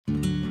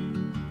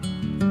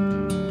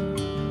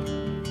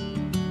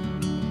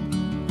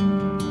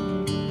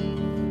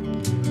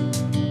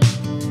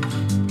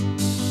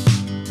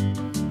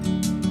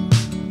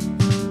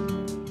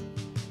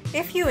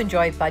you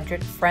enjoy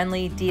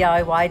budget-friendly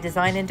DIY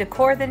design and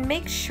decor, then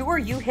make sure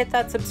you hit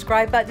that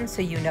subscribe button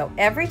so you know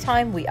every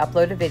time we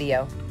upload a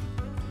video.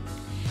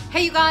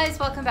 Hey you guys,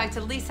 welcome back to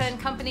Lisa &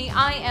 Company.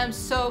 I am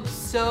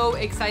so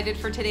excited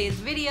for today's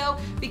video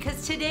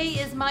because today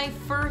is my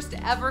first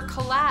ever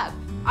collab.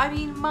 I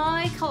mean,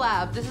 my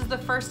collab. This is the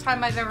first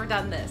time I've ever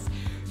done this.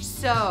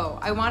 So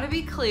I want to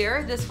be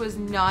clear, this was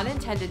not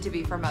intended to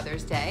be for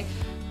Mother's Day,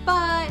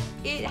 but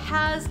it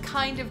has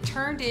kind of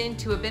turned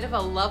into a bit of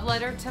a love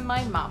letter to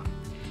my mom.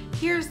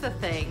 Here's the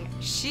thing,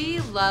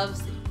 she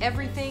loves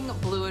everything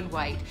blue and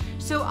white.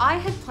 So I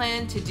had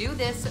planned to do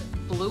this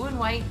blue and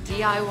white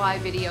DIY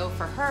video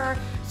for her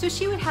so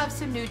she would have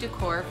some new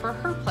decor for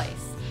her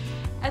place.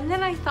 And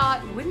then I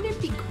thought, wouldn't it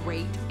be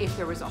great if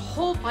there was a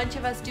whole bunch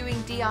of us doing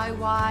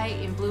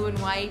DIY in blue and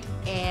white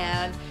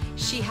and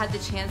she had the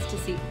chance to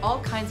see all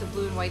kinds of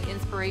blue and white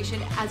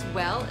inspiration as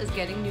well as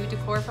getting new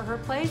decor for her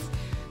place.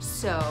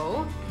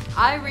 So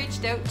I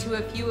reached out to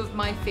a few of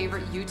my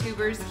favorite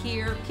YouTubers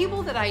here,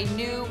 people that I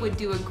knew would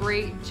do a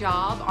great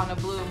job on a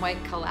blue and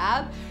white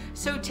collab.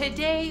 So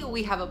today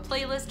we have a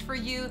playlist for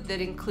you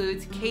that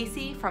includes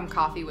Casey from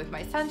Coffee with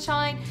My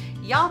Sunshine,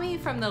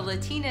 Yami from the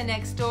Latina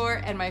Next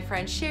Door, and my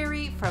friend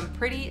Sherry from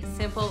Pretty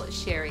Simple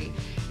Sherry.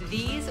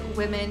 These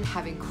women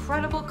have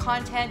incredible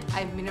content.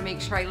 I'm gonna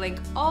make sure I link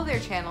all their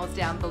channels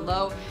down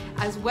below,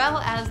 as well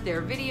as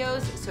their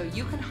videos, so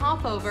you can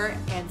hop over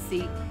and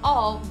see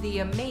all the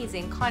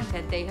amazing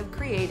content they have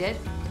created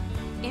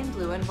in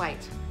blue and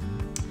white.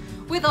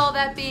 With all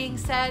that being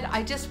said,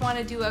 I just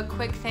wanna do a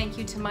quick thank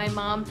you to my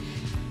mom.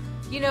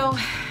 You know,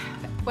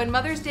 when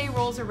Mother's Day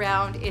rolls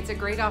around, it's a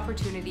great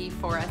opportunity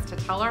for us to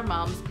tell our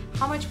moms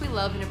how much we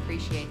love and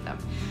appreciate them.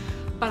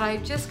 But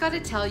I've just got to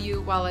tell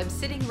you, while I'm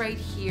sitting right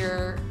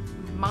here,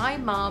 my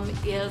mom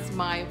is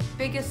my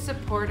biggest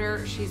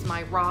supporter. She's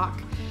my rock.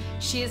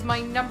 She is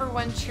my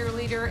 #1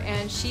 cheerleader,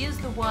 and she is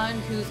the one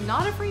who's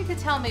not afraid to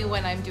tell me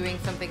when I'm doing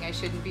something I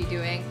shouldn't be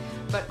doing,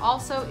 but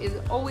also is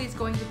always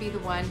going to be the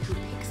one who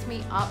picks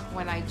me up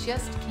when I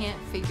just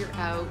can't figure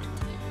out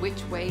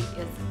which way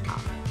is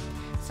up.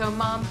 So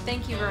Mom,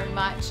 thank you very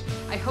much.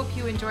 I hope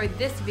you enjoyed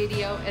this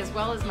video as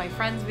well as my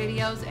friends'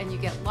 videos, and you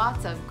get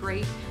lots of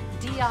great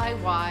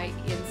DIY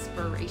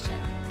inspiration.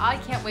 I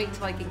can't wait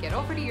till I can get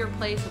over to your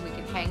place and we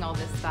can hang all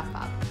this stuff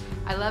up.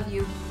 I love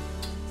you.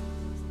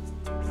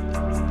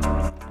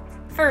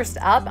 First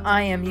up,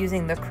 I am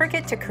using the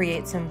Cricut to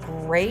create some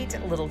great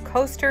little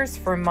coasters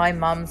for my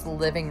mom's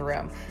living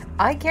room.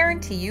 I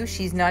guarantee you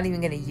she's not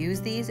even going to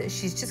use these.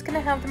 She's just going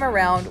to have them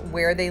around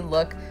where they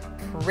look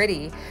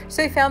pretty.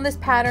 So I found this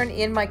pattern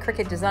in my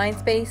Cricut design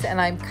space and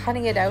I'm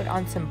cutting it out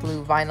on some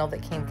blue vinyl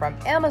that came from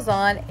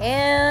Amazon,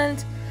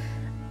 and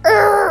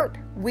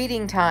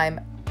weeding time.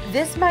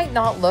 This might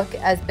not look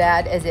as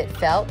bad as it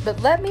felt,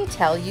 but let me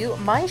tell you,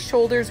 my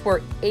shoulders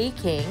were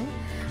aching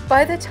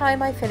by the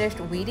time I finished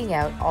weeding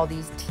out all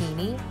these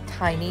teeny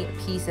tiny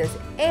pieces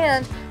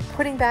and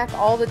putting back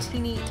all the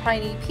teeny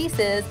tiny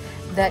pieces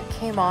that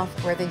came off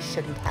where they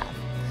shouldn't have.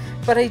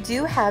 But I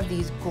do have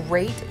these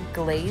great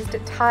glazed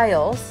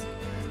tiles,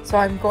 so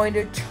I'm going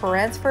to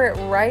transfer it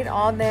right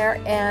on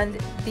there,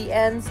 and the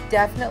ends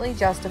definitely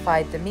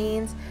justified the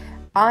means.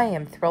 I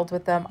am thrilled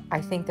with them.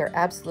 I think they're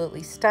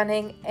absolutely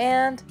stunning,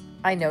 and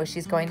I know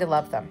she's going to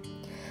love them.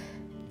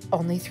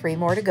 Only 3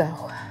 more to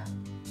go.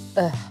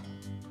 Ugh.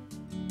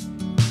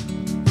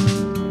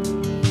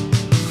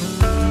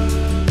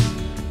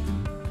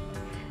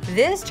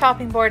 This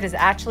chopping board is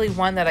actually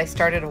one that I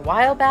started a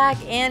while back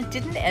and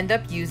didn't end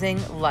up using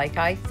like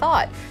I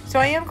thought. So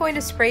I am going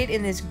to spray it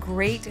in this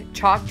great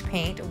chalked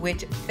paint,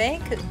 which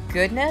thank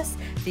goodness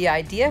the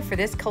idea for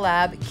this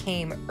collab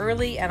came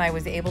early and I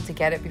was able to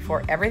get it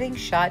before everything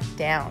shut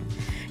down.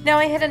 Now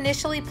I had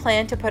initially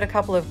planned to put a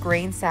couple of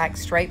grain sack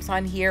stripes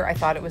on here. I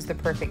thought it was the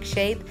perfect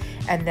shape,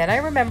 and then I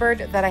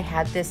remembered that I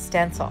had this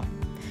stencil.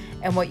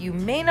 And what you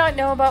may not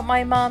know about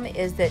my mom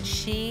is that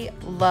she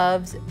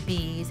loves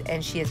bees,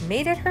 and she has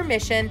made it her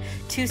mission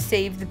to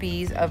save the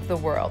bees of the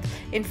world.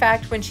 In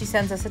fact, when she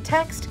sends us a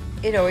text,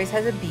 it always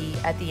has a bee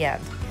at the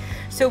end.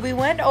 So we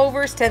went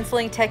over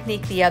stenciling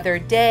technique the other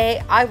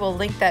day. I will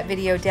link that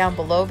video down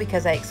below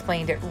because I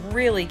explained it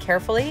really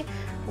carefully.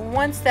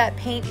 Once that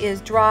paint is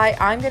dry,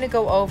 I'm going to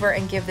go over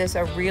and give this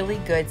a really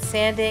good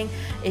sanding.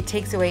 It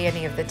takes away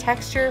any of the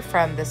texture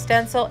from the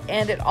stencil,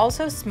 and it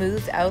also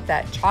smooths out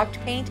that chalked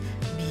paint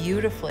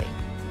beautifully.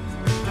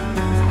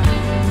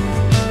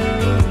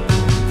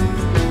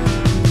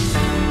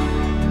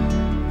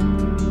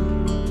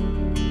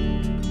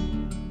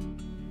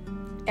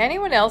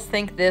 Anyone else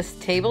think this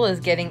table is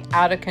getting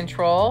out of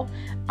control?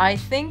 I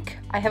think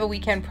I have a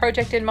weekend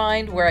project in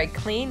mind where I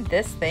clean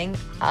this thing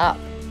up.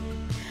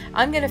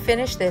 I'm going to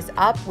finish this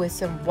up with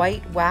some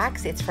white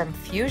wax. It's from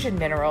Fusion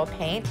Mineral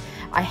Paint.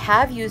 I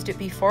have used it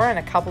before on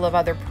a couple of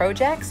other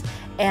projects,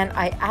 and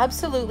I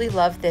absolutely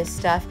love this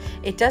stuff.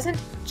 It doesn't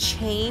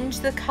change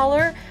the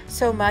color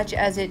so much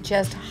as it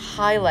just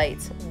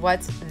highlights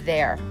what's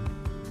there.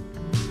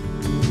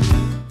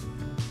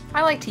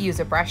 I like to use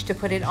a brush to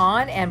put it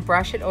on and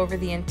brush it over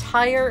the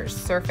entire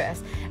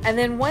surface. And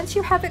then once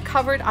you have it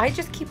covered, I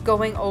just keep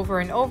going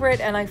over and over it,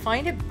 and I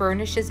find it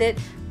burnishes it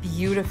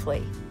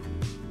beautifully.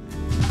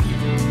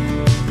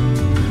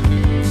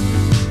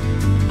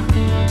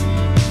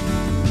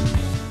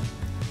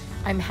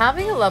 I'm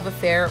having a love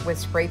affair with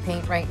spray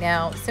paint right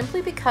now,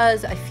 simply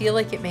because I feel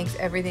like it makes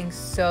everything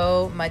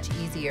so much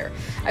easier.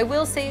 I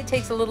will say it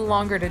takes a little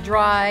longer to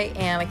dry,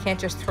 and I can't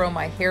just throw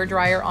my hair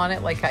dryer on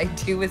it like I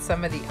do with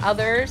some of the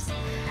others.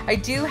 I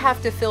do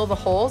have to fill the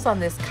holes on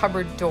this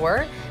cupboard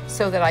door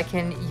so that I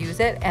can use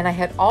it, and I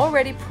had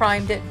already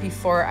primed it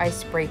before I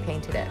spray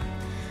painted it.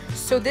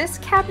 So this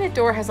cabinet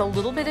door has a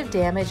little bit of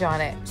damage on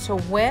it. So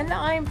when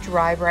I'm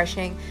dry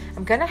brushing,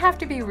 I'm gonna have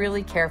to be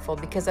really careful,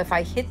 because if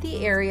I hit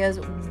the areas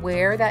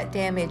where that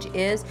damage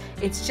is,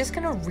 it's just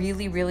gonna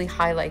really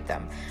highlight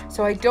them.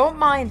 So I don't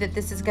mind that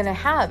this is gonna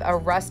have a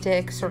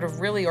rustic, sort of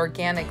really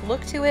organic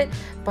look to it,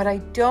 but I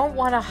don't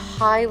wanna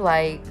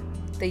highlight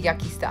the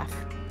yucky stuff,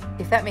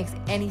 if that makes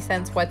any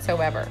sense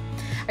whatsoever.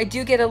 I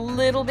do get a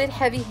little bit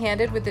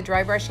heavy-handed with the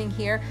dry brushing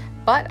here,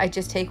 but I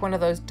just take one of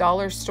those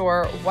dollar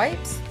store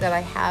wipes that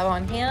I have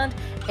on hand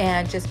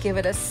and just give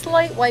it a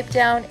slight wipe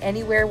down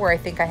anywhere where I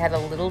think I had a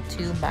little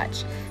too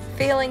much.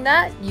 Failing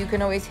that, you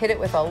can always hit it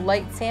with a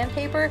light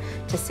sandpaper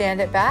to sand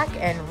it back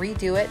and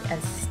redo it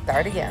and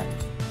start again.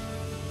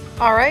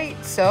 All right,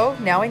 so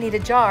now I need a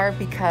jar,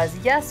 because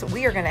yes,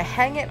 we are gonna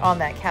hang it on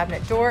that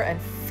cabinet door and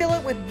fill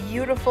it with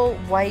beautiful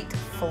white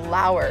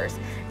flowers.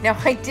 Now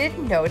I did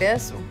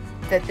notice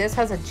that this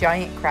has a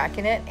giant crack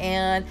in it,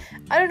 and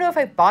I don't know if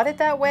I bought it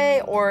that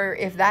way or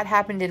if that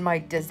happened in my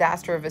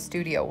disaster of a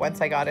studio once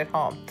I got it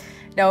home.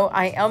 No,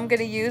 I am going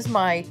to use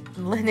my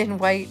linen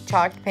white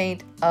chalked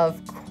paint,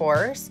 of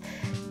course.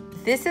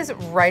 This is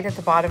right at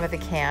the bottom of the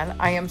can.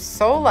 I am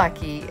so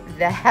lucky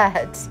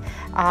that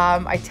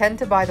I tend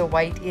to buy the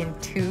white in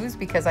twos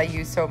because I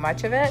use so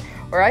much of it,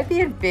 or I'd be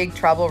in big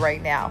trouble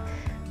right now.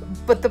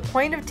 But the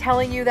point of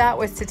telling you that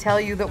was to tell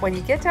you that when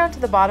you get down to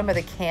the bottom of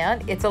the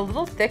can, it's a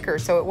little thicker,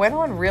 so it went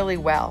on really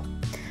well.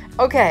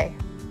 Okay,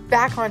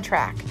 back on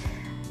track.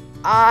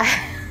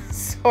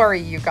 Sorry,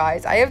 you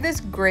guys. I have this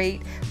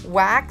great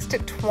waxed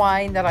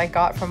twine that I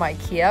got from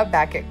IKEA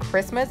back at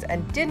Christmas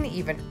and didn't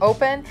even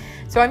open.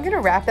 So I'm gonna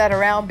wrap that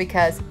around,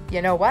 because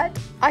you know what?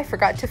 I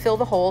forgot to fill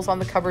the holes on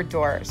the cupboard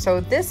door.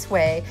 So this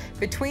way,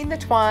 between the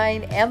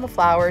twine and the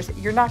flowers,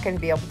 you're not gonna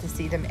be able to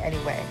see them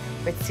anyway.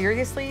 But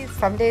seriously,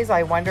 some days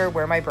I wonder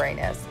where my brain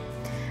is.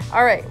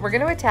 All right, we're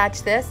gonna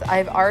attach this.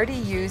 I've already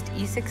used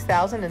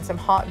E6000 and some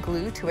hot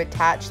glue to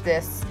attach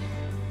this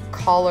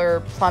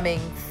collar plumbing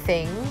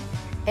thing.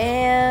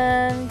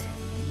 And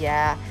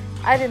yeah,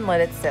 I didn't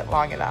let it sit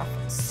long enough.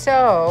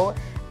 So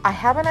I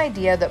have an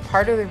idea that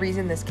part of the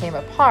reason this came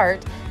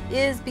apart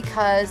is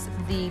because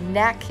the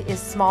neck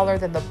is smaller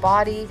than the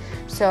body.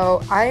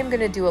 So I'm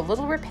gonna do a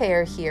little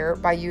repair here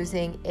by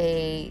using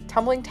a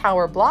tumbling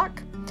tower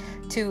block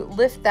to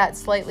lift that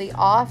slightly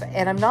off.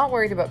 And I'm not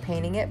worried about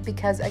painting it,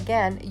 because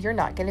again, you're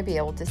not gonna be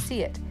able to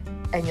see it.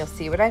 And you'll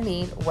see what I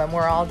mean when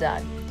we're all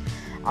done.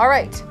 All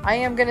right, I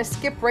am gonna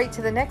skip right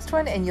to the next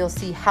one, and you'll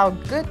see how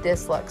good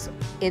this looks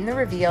in the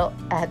reveal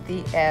at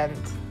the end.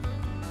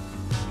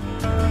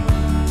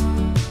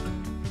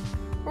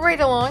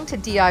 Right along to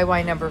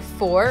DIY number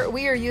 4,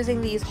 we are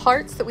using these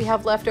hearts that we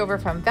have left over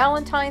from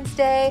Valentine's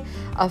Day,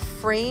 a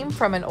frame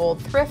from an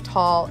old thrift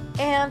haul,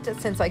 and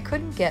since I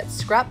couldn't get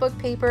scrapbook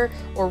paper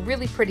or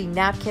really pretty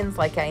napkins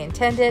like I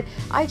intended,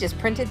 I just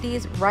printed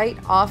these right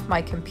off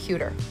my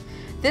computer.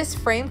 This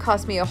frame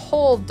cost me a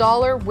whole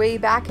 $1 way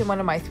back in one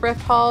of my thrift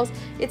hauls.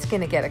 It's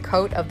gonna get a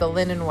coat of the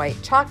linen white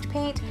chalked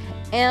paint,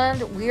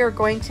 and we are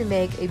going to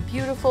make a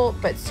beautiful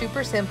but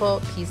super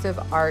simple piece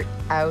of art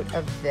out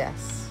of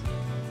this.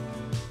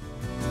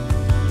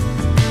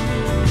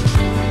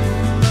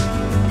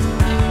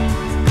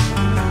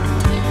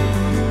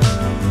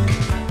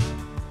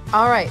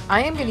 All right,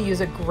 I am going to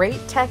use a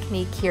great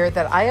technique here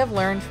that I have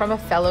learned from a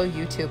fellow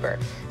YouTuber.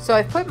 So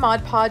I've put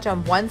Mod Podge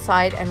on one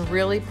side and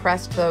really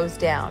pressed those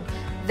down.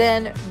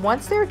 Then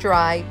once they're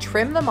dry,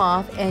 trim them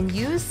off and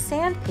use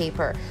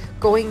sandpaper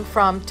going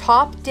from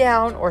top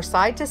down or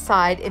side to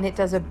side, and it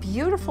does a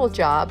beautiful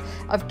job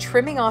of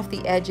trimming off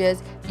the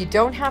edges. You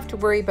don't have to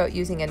worry about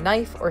using a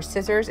knife or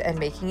scissors and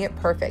making it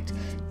perfect.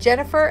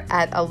 Jennifer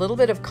at A Little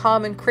Bit of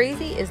Common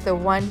Crazy is the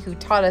one who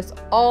taught us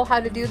all how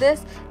to do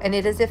this, and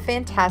it is a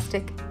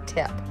fantastic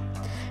tip.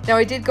 Now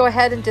I did go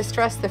ahead and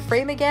distress the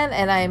frame again,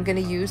 and I am going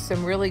to use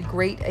some really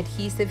great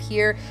adhesive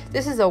here.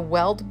 This is a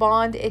Weld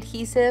Bond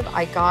adhesive.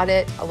 I got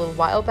it a little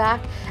while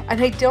back,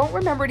 and I don't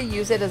remember to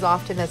use it as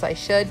often as I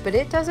should, but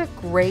it does a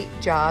great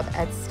job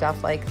at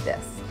stuff like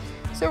this.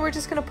 So we're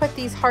just going to put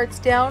these hearts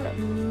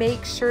down,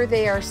 make sure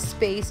they are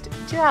spaced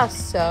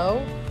just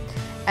so,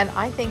 and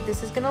I think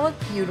this is going to look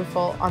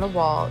beautiful on a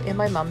wall in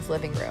my mom's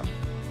living room.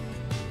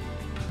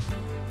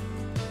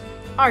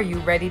 Are you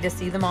ready to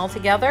see them all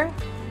together?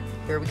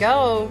 Here we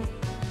go.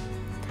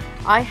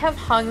 I have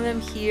hung them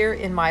here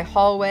in my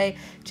hallway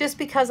just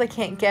because I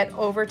can't get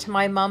over to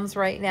my mom's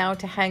right now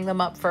to hang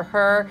them up for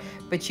her,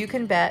 but you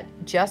can bet,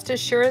 just as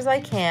sure as I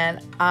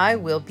can, I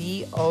will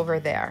be over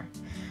there.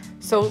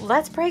 So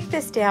let's break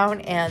this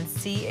down and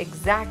see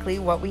exactly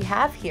what we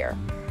have here.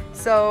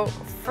 So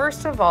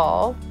first of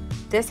all,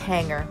 this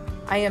hanger.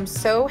 I am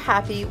so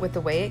happy with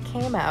the way it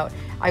came out.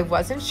 I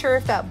wasn't sure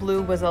if that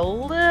blue was a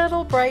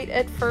little bright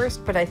at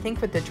first, but I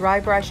think with the dry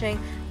brushing,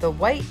 the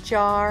white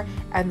jar,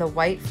 and the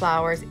white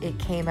flowers, it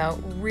came out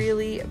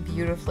really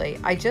beautifully.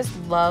 I just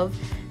love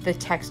the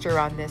texture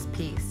on this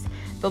piece.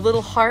 The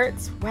little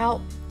hearts,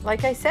 well,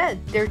 like I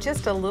said, they're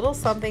just a little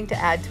something to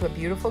add to a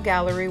beautiful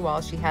gallery wall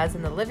she has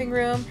in the living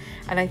room,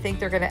 and I think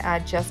they're going to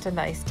add just a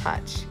nice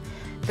touch.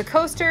 The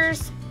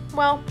coasters,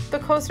 well, the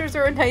coasters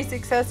are a nice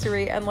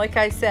accessory, and like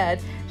I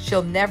said,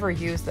 she'll never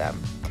use them.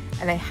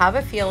 And I have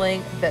a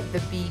feeling that the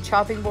bee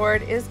chopping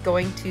board is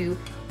going to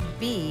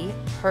be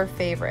her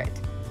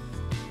favorite.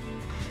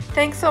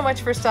 Thanks so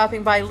much for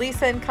stopping by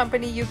Lisa &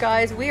 Company, you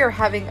guys. We are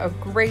having a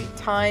great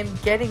time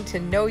getting to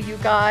know you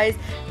guys,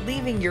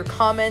 leaving your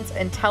comments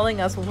and telling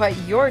us what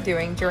you're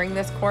doing during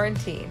this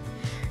quarantine.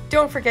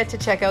 Don't forget to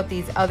check out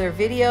these other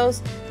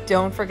videos.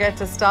 Don't forget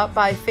to stop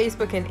by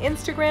Facebook and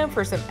Instagram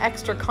for some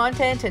extra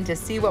content and to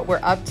see what we're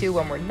up to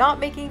when we're not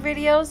making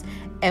videos.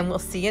 And we'll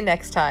see you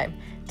next time.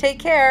 Take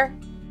care.